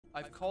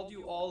I've called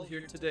you all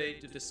here today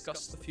to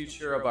discuss the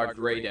future of our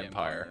great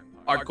empire.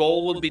 Our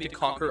goal will be to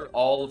conquer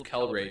all of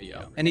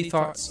Calradia. Any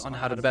thoughts on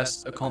how to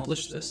best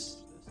accomplish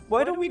this?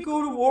 Why don't we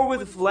go to war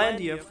with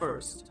Vlandia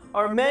first?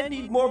 Our men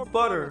need more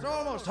butter. It's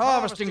almost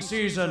harvesting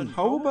season.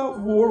 How about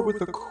war with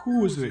the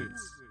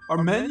Khuzaits?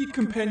 Our men need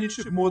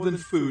companionship more than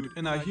food,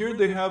 and I hear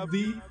they have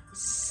the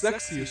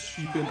sexiest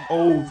sheep in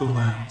all the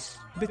lands.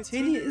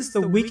 Battania is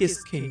the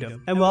weakest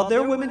kingdom, and while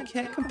their women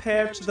can't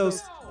compare to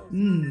those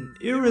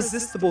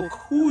irresistible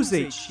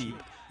Khuzait sheep,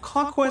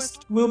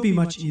 conquest will be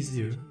much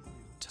easier.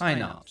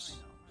 Tynops,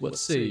 what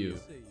say you?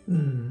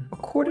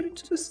 According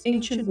to this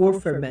ancient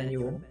warfare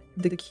manual,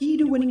 the key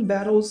to winning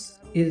battles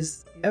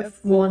is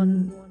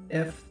F1,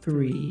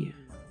 F3.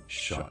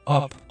 Shut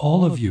up,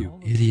 all of you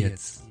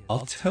idiots.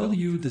 I'll tell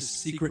you the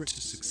secret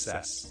to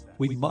success.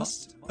 We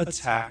must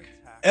attack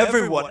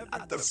everyone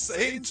at the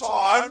same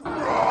time.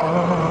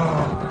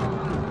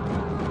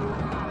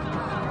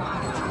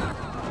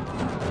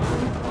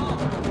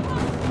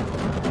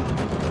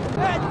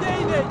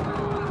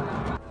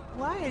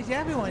 Why is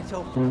everyone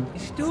so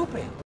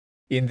stupid?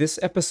 In this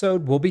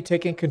episode, we'll be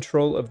taking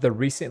control of the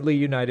recently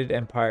united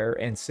empire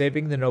and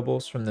saving the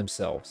nobles from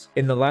themselves.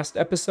 In the last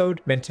episode,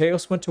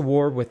 Menteos went to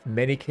war with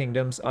many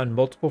kingdoms on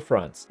multiple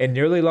fronts and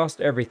nearly lost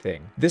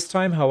everything. This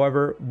time,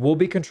 however, we'll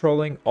be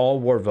controlling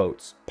all war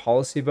votes,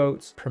 policy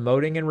votes,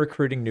 promoting and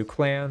recruiting new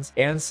clans,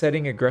 and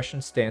setting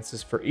aggression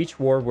stances for each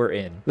war we're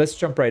in. Let's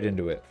jump right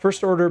into it.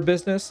 First order of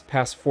business,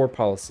 pass 4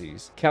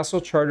 policies.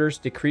 Castle charters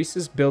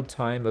decreases build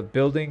time of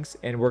buildings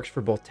and works for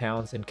both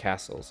towns and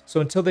castles.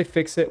 So until they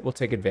fix it, we'll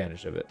take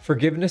advantage of it.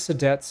 Forgiveness of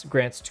debts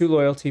grants 2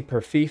 loyalty per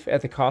fief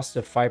at the cost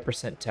of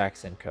 5%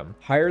 tax income.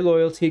 Higher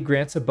loyalty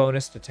grants a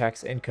bonus to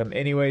tax income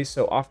anyway,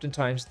 so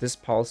oftentimes this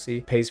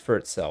policy pays for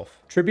itself.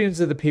 Tribunes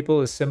of the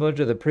People is similar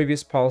to the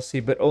previous policy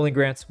but only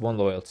grants 1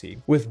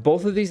 loyalty. With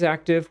both of these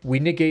active, we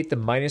negate the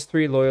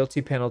 -3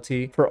 loyalty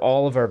penalty for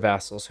all of our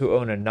vassals who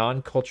own a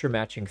non-culture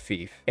matching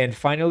fief. And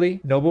finally,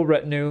 Noble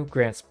Retinue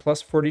grants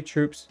 +40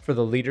 troops for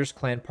the leader's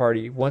clan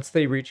party once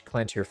they reach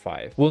clan tier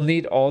 5. We'll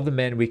need all the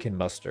men we can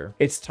muster.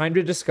 It's time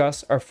to discuss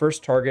our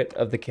first target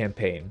of the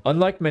campaign.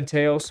 Unlike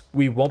Menteos,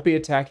 we won't be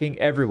attacking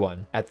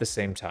everyone at the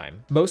same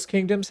time. Most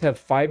kingdoms have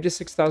 5,000 to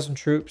 6,000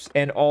 troops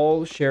and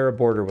all share a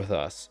border with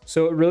us,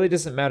 so it really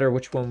doesn't matter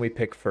which one we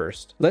pick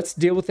first. Let's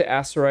deal with the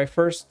Aserai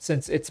first,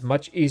 since it's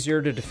much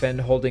easier to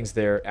defend holdings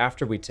there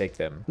after we take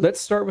them.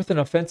 Let's start with an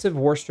offensive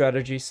war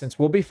strategy, since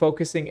we'll be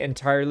focusing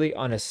entirely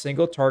on a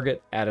single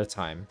target at a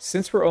time.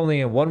 Since we're only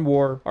in one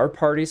war, our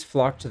parties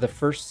flock to the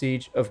first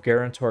siege of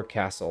Garantor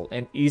Castle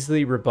and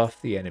easily rebuff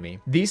the enemy.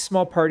 These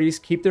small parties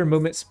keep their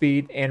movement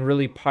speed and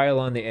really pile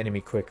on the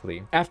enemy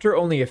quickly. After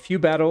only a few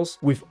battles,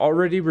 we've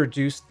already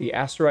reduced the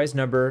Aserai's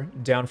number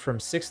down from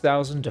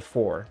 6,000 to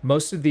 4,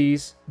 most of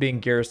these being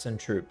garrison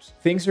troops.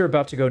 Things are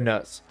about to go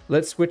nuts.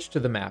 Let's switch to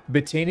the map.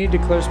 Battania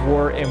declares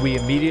war and we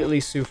immediately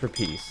sue for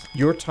peace.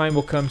 Your time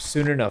will come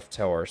soon enough,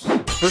 Towers.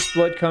 First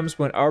blood comes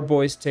when our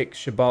boys take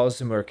Shabal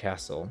Zumur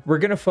Castle. We're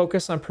going to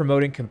focus on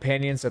promoting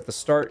companions at the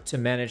start to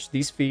manage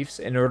these fiefs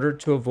in order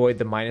to avoid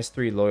the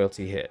 -3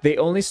 loyalty hit. They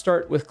only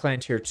start with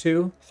clan tier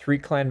 2, 3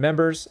 clan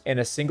members, and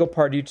a single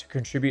party to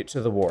contribute to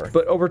the war,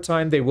 but over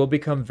time they will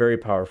become very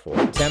powerful.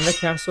 Tamna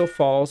Castle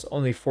falls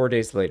only 4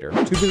 days later.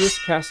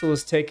 Tubulis Castle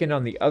is taken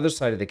on the other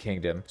side of the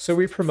kingdom, so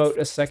we promote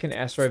a second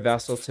Aserai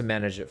vassal to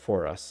manage it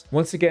for us.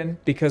 Once again,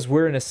 because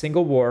we're in a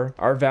single war,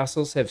 our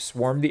vassals have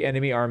swarmed the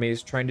enemy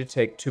armies trying to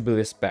take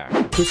Tubulis back.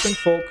 Kusan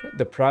Folk,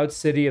 the proud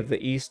city of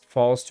the east,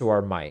 falls to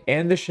our might,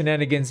 and the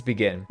shenanigans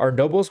begin. Our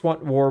nobles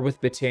want war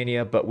with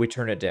Battania, but we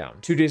turn it down.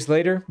 2 days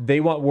later, they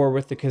want war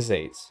with the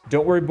Khuzaits.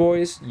 Don't worry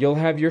boys, you'll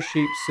have your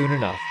sheep soon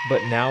enough,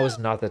 but now is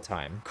not the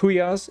time.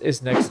 Kuyaz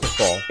is next to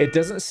fall. It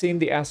doesn't seem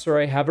the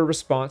Aserai have a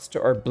response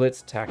to our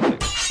blitz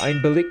tactics. Ain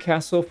Balik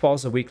Castle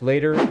falls a week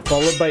later,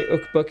 followed by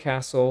Ukba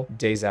Castle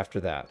days after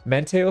that.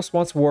 Menteos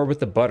wants war with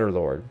the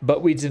Bannerlord,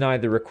 but we deny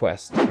the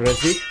request.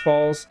 Razik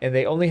falls, and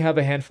they only have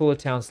a handful of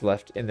towns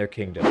left in their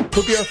kingdom.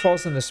 Kubyar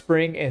falls in the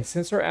spring, and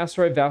since our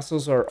Aserai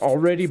vassals are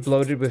already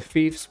bloated with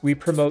fiefs, we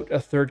promote a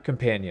 3rd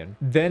companion.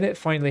 Then it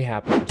finally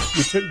happened.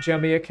 We took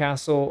Jamia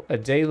Castle a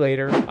day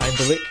later, Ain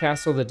Balik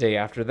Castle the day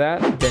after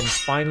that, then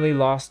finally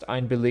lost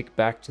Ain Balik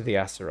back to the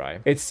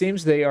Aserai. It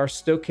seems they are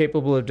still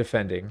capable of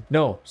defending.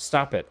 No,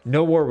 stop it.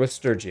 No war with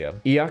Sturgia.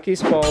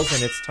 Iakis falls,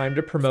 and it's time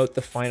to promote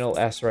the final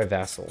Aserai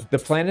vassal. The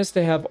plan is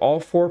to have all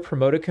 4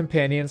 promoted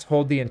companions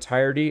hold the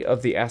entirety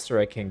of the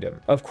Aserai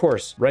kingdom. Of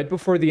course, right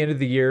before the end of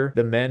the year,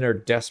 the men are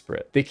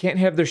desperate. They can't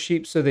have their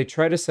sheep, so they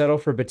try to settle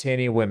for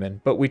Battania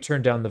women, but we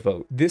turn down the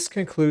vote. This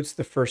concludes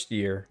the first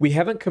year. We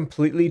haven't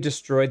completely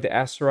destroyed the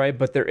Aserai,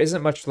 but there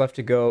isn't much left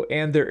to go,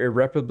 and there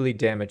irreparably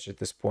damaged at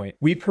this point.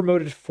 We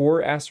promoted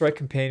 4 Aserai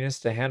companions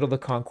to handle the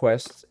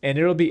conquests, and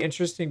it'll be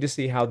interesting to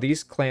see how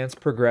these clans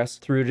progress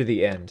through to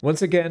the end.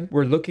 Once again,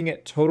 we're looking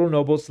at total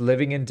nobles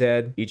living and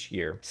dead each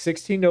year.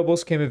 16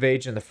 nobles came of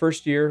age in the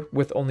first year,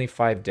 with only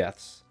 5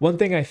 deaths. One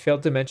thing I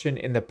failed to mention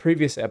in the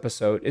previous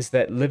episode is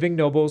that living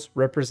nobles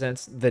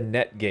represents the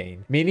net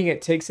gain, meaning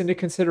it takes into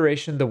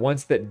consideration the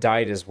ones that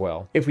died as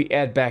well. If we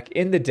add back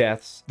in the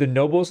deaths, the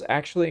nobles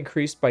actually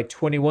increased by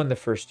 21 the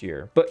first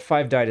year, but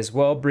 5 died as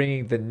well,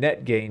 bringing the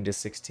net gain to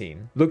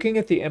 16. Looking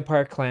at the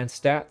Empire clan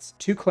stats,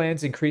 2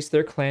 clans increased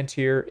their clan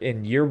tier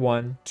in year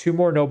 1, 2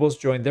 more nobles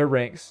joined their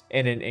ranks,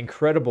 and an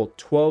incredible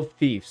 12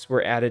 fiefs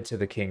were added to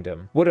the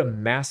kingdom. What a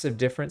massive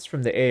difference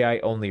from the AI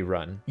only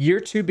run. Year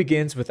 2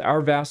 begins with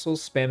our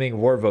vassals spamming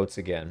war votes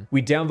again.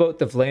 We downvote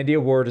the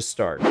Vlandia war to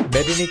start.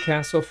 Medini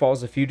Castle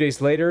falls a few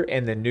days later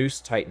and the noose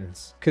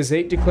tightens.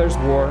 Khazate declares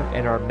war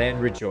and our men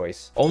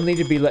rejoice, only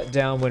to be let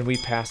down when we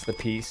pass the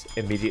peace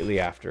immediately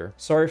after.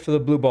 Sorry for the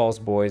blue balls,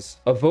 boys.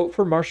 A vote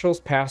for marshals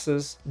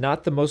passes,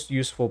 not the most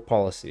useful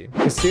policy.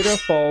 Kasira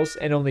falls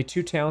and only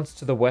 2 towns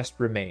to the west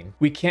remain.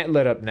 We can't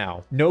let up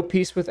now. No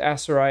peace with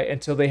Aserai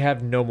until they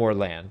have no more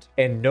land,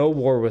 and no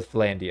war with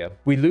Vlandia.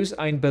 We lose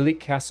Ain Balik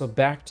Castle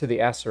back to the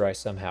Aserai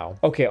somehow.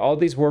 Okay, all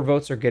these war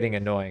votes are getting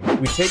annoying.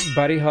 We take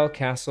Barihal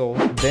Castle,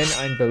 then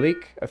Ain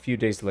Balik a few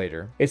days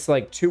later. It's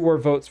like 2 war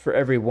votes for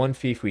every 1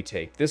 fief we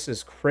take. This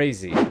is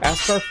crazy.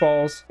 Askar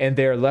falls, and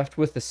they are left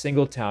with a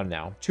single town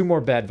now. 2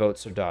 more bad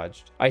votes are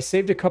dodged. I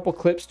saved a couple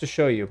clips to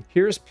show you.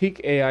 Here's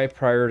peak AI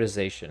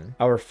prioritization.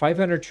 Our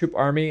 500 troop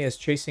army is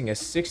chasing a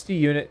 60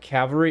 unit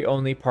cavalry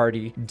only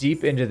party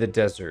deep into the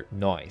desert.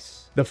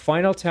 Nice. The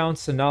final town,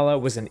 Sanala,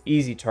 was an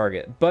easy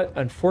target, but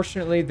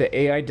unfortunately the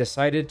AI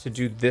decided to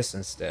do this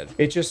instead.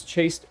 It just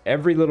chased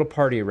every little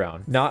party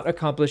around, not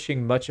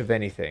accomplishing much of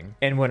anything.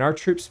 And when our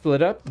troops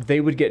split up, they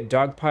would get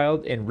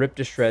dogpiled and ripped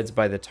to shreds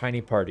by the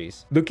tiny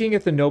parties. Looking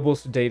at the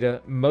nobles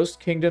data, most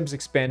kingdoms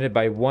expanded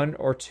by 1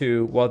 or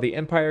 2, while the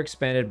empire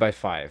expanded by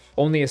 5.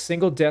 Only a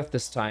single death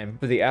this time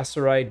for the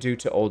Aserai due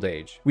to old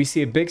age. We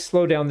see a big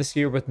slowdown this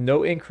year with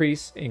no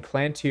increase in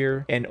clan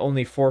tier and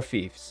only 4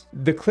 fiefs.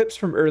 The clips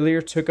from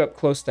earlier took up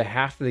close to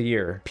half the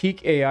year.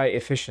 Peak AI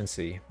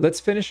efficiency. Let's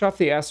finish off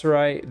the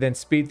Aserai, then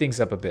speed things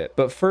up a bit.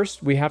 But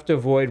first, we have to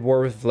avoid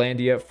war with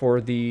Vlandia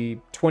for the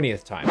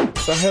 20th time.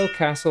 Sahel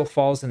Castle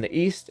falls in the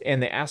east,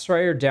 and the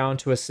Aserai are down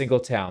to a single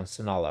town,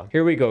 Sanala.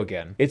 Here we go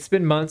again. It's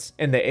been months,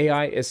 and the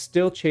AI is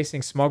still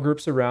chasing small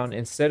groups around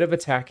instead of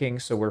attacking,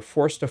 so we're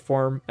forced to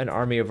form an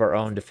army of our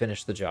own to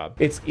finish the job.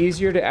 It's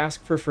easier to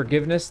ask for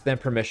forgiveness than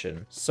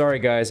permission. Sorry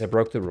guys, I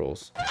broke the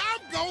rules.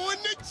 I'm going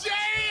to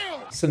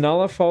jail!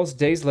 Sanala falls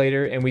days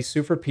later, and we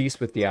sue for peace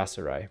with the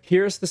Aserai.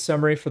 Here's the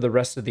summary for the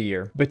rest of the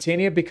year.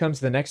 Battania becomes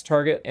the next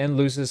target and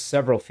loses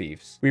several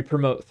fiefs. We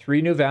promote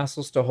 3 new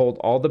vassals to hold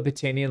all the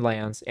Battanian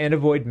lands and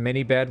avoid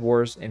many bad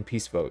wars and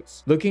peace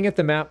votes. Looking at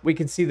the map, we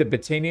can see the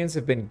Battanians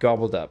have been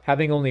gobbled up,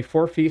 having only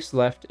 4 fiefs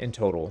left in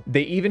total.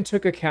 They even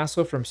took a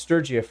castle from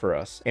Sturgia for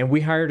us, and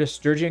we hired a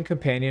Sturgian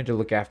companion to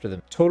look after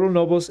them. Total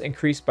nobles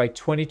increased by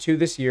 22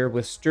 this year,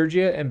 with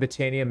Sturgia and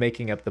Battania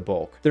making up the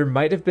bulk. There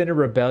might have been a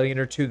rebellion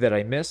or 2 that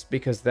I missed,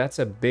 because that's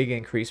a big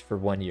increase for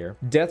 1 year.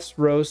 Deaths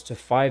rose to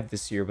 5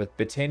 this year, with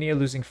Battania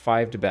losing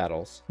 5 to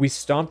battles. We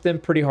stomped them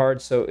pretty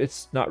hard, so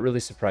it's not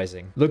really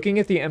surprising. Looking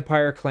at the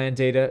Empire clan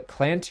data,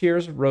 clan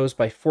tiers rose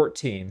by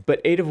 14,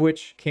 but 8 of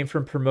which came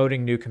from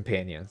promoting new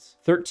companions.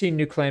 13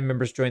 new clan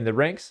members joined the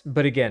ranks,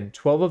 but again,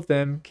 12 of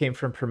them came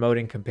from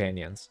promoting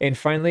companions. And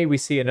finally, we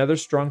see another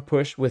strong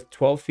push with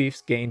 12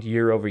 fiefs gained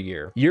year over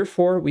year. Year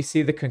 4, we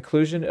see the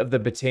conclusion of the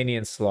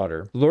Battanian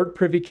slaughter. Lord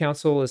Privy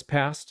Council is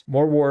passed,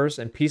 more wars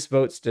and peace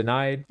votes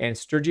denied, and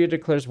Sturgia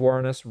declares war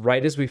on us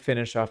right as we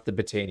finish off the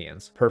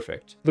Battanians.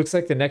 Perfect. Looks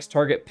like the next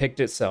target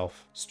picked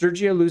itself.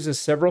 Sturgia loses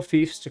several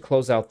fiefs to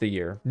close out the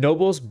year.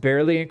 Nobles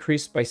barely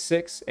increased by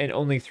 6, and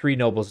only 3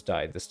 nobles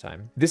died this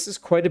time. This is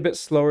quite a bit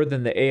slower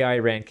than the AI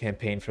ran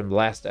campaign from the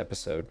last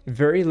episode.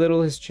 Very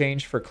little has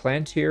changed for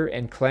clan tier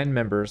and clan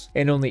members,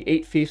 and only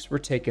 8 fiefs were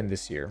taken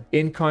this year,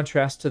 in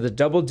contrast to the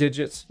double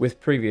digits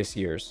with previous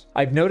years.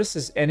 I've noticed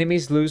as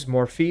enemies lose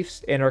more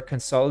fiefs and are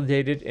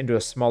consolidated into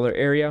a smaller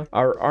area,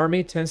 our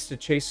army tends to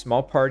chase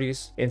small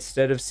parties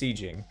instead of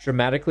sieging,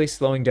 dramatically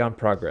slowing down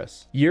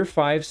progress. Year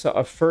 5 saw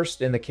a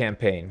first in the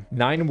campaign.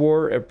 9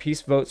 war or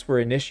peace votes were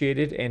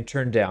initiated and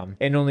turned down,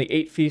 and only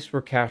 8 fiefs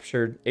were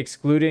captured,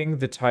 excluding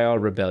the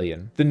Tayal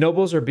rebellion. The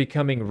nobles are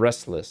becoming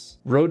restless.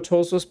 Road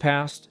tolls was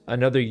passed,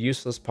 another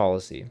useless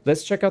policy.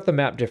 Let's check out the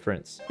map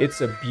difference.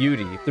 It's a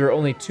beauty. There are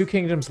only 2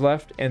 kingdoms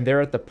left, and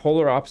they're at the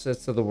polar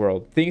opposites of the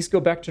world. Things go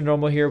back to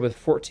normal here with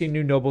 14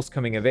 new nobles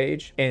coming of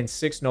age and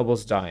 6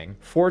 nobles dying.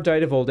 4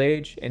 died of old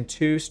age, and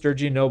 2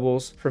 Sturgian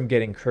nobles from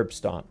getting curb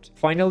stomped.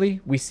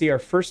 Finally, we see our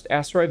first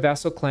Asteroid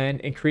vassal clan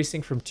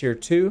increasing from tier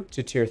 2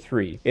 to tier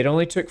 3. It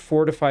only took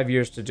 4 to 5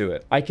 years to do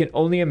it. I can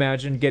only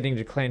imagine getting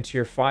to clan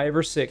tier 5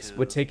 or 6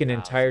 would take an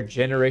entire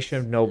generation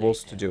of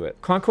nobles to do it.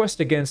 Conquest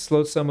again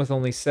slowed some with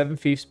only 7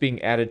 fiefs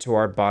being added to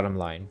our bottom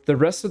line. The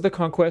rest of the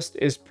conquest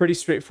is pretty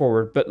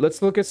straightforward, but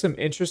let's look at some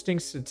interesting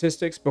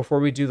statistics before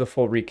we do the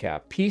full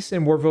recap. Peace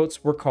and war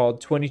votes were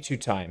called 22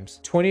 times,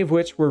 20 of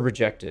which were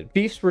rejected.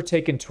 Fiefs were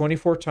taken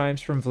 24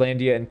 times from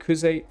Vlandia and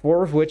Kuzate,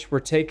 4 of which were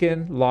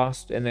taken,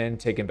 lost, and then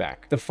taken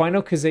back. The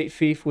final Kuzate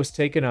fief was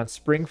taken on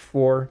Spring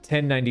 4,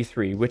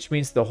 1093, which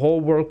means the whole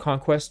world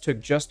conquest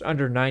took just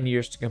under 9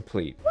 years to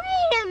complete.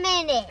 Wait a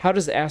minute! How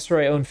does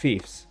Asteroid own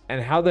fiefs?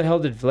 And how the hell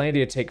did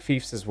Vlandia take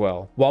fiefs as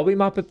well? While we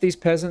mop up these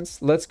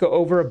peasants, let's go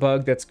over a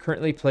bug that's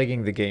currently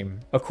plaguing the game.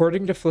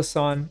 According to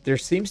Flasson, there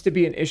seems to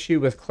be an issue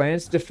with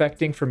clans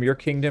defecting from your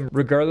kingdom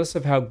regardless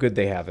of how good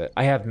they have it.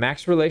 I have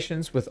max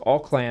relations with all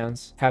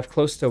clans, have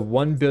close to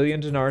 1 billion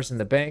dinars in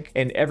the bank,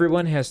 and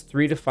everyone has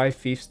 3 to 5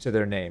 fiefs to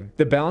their name.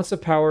 The balance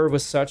of power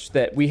was such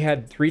that we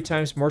had 3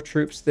 times more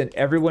troops than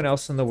everyone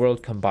else in the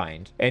world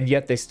combined, and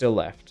yet they still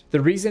left.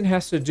 The reason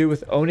has to do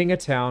with owning a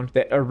town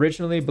that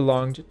originally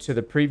belonged to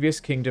the previous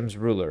kingdom's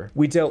ruler.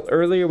 We dealt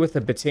earlier with a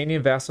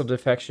Batanian vassal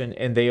defection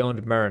and they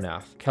owned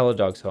Maranath,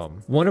 Caladog's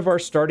home. One of our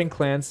starting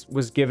clans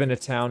was given a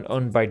town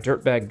owned by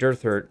Dirtbag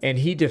Dirthurt and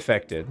he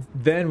defected.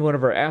 Then one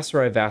of our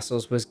Aserai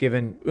vassals was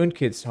given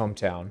Unkid's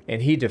hometown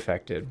and he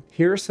defected.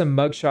 Here are some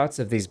mugshots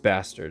of these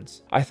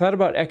bastards. I thought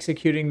about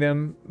executing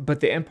them,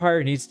 but the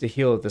empire needs to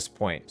heal at this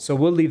point, so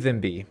we'll leave them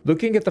be.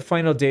 Looking at the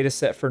final data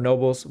set for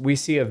nobles, we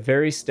see a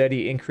very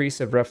steady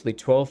increase of roughly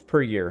 12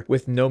 per year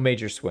with no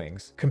major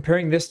swings.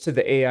 Comparing this to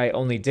the AI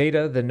only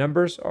data, the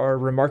numbers are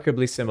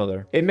remarkably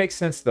similar. It makes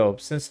sense though,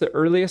 since the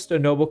earliest a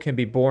noble can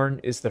be born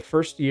is the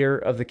first year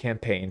of the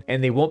campaign,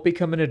 and they won't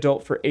become an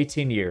adult for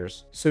 18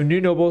 years. So new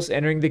nobles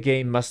entering the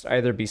game must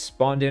either be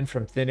spawned in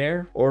from thin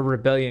air or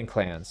rebellion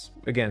clans.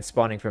 Again,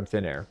 spawning from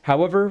thin air.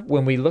 However,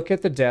 when we look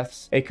at the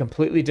deaths, a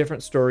completely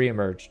different story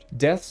emerged.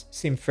 Deaths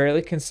seem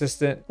fairly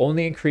consistent,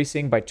 only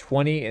increasing by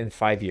 20 in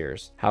 5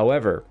 years.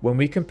 However, when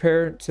we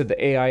compare to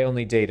the AI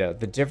only data,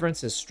 the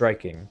difference is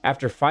striking.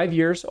 After 5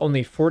 years,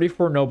 only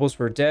 44 nobles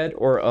were dead,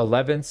 or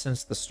 11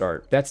 since the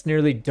start. That's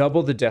nearly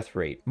double the death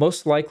rate.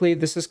 Most likely,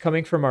 this is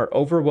coming from our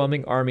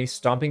overwhelming army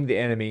stomping the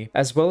enemy,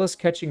 as well as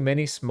catching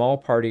many small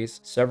parties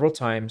several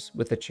times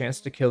with a chance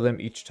to kill them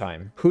each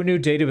time. Who knew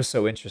data was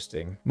so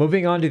interesting?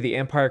 Moving on to the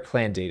Empire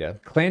clan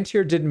data. Clan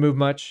tier didn't move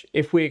much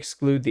if we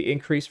exclude the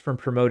increase from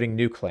promoting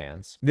new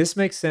clans. This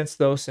makes sense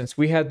though, since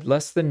we had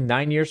less than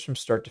 9 years from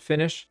start to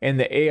finish, and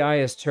the AI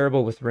is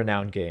terrible with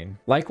renown gain.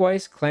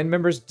 Likewise, clan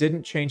members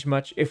didn't change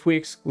much if we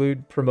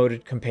exclude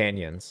promoted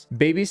companions.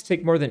 Babies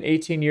take more than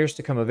 18 years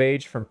to come of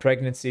age from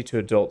pregnancy to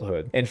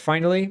adulthood. And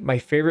finally, my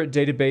favorite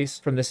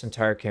database from this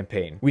entire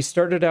campaign. We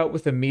started out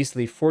with a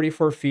measly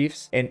 44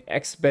 fiefs and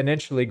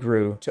exponentially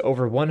grew to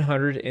over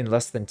 100 in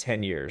less than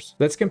 10 years.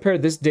 Let's compare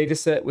this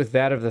dataset with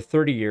that of the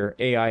 30-year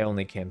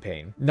AI-only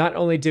campaign. Not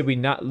only did we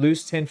not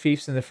lose 10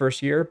 fiefs in the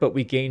first year, but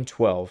we gained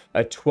 12.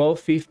 A 12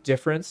 fief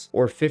difference,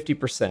 or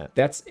 50%.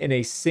 That's in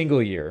a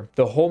single year.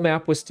 The whole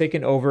map was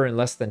taken over in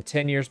less than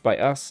 10 years by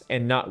us,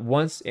 and not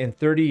once in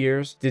 30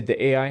 years did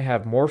the AI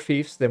have more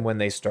fiefs than when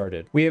they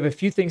started. We have a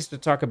few things to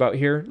talk about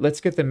here.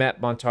 Let's get the map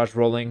montage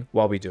rolling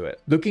while we do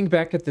it. Looking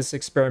back at this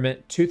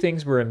experiment, 2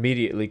 things were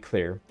immediately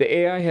clear. The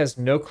AI has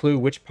no clue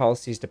which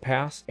policies to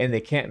pass, and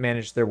they can't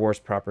manage their wars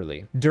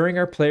properly. During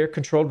our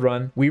player-controlled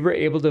run, we were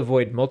able to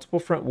avoid multiple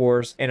front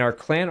wars, and our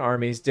clan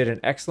armies did an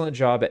excellent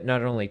job at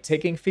not only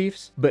taking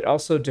fiefs, but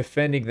also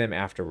defending them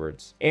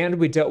afterwards. And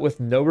we dealt with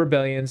no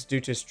rebellions due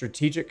to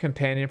strategic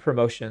companion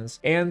promotions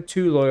and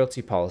 2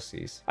 loyalty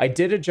policies. I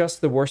did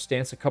adjust the war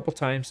stance a couple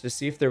times to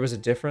see if there was a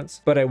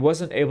difference, but I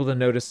wasn't able to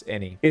notice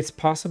any. It's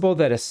possible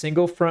that a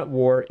single front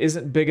war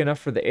isn't big enough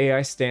for the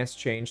AI stance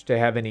change to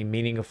have any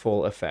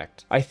meaningful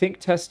effect. I think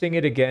testing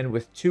it again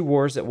with 2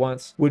 wars at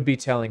once would be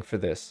telling for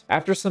this.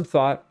 After some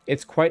thought,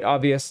 it's quite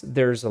obvious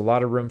there's a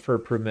lot of room for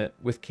improvement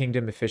with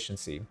kingdom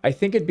efficiency. I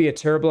think it'd be a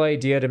terrible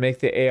idea to make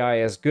the AI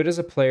as good as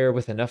a player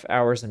with enough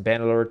hours in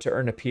Bannerlord to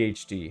earn a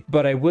PhD,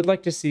 but I would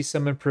like to see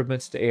some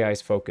improvements to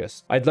AI's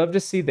focus. I'd love to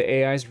see the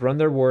AIs run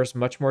their wars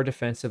much more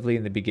defensively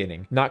in the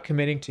beginning, not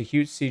committing to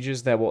huge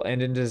sieges that will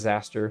end in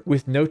disaster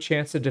with no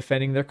chance of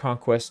defending their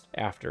conquest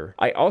after.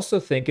 I also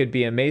think it'd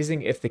be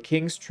amazing if the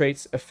king's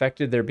traits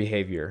affected their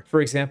behavior.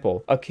 For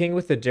example, a king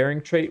with a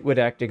daring trait would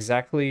act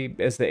exactly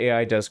as the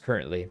AI does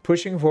currently,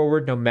 pushing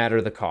forward no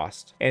matter the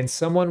cost. And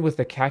someone with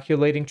a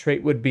calculating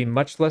trait would be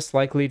much less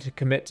likely to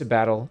commit to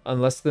battle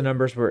unless the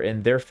numbers were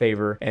in their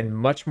favor, and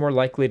much more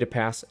likely to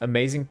pass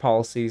amazing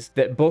policies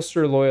that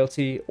bolster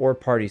loyalty or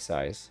party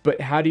size.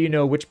 But how do you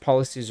know which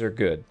policies are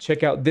good?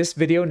 Check out this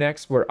video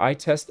next where I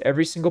test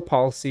every single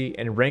policy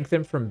and rank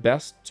them from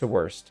best to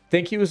worst.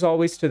 Thank you as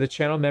always to the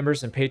channel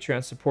members and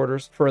Patreon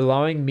supporters for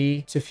allowing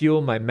me to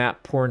fuel my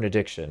map porn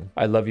addiction.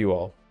 I love you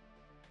all.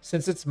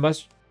 Since it's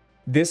much...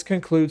 This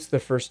concludes the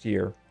first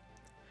year.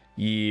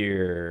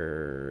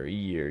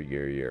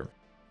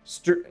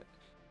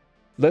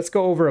 Let's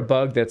go over a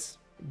bug that's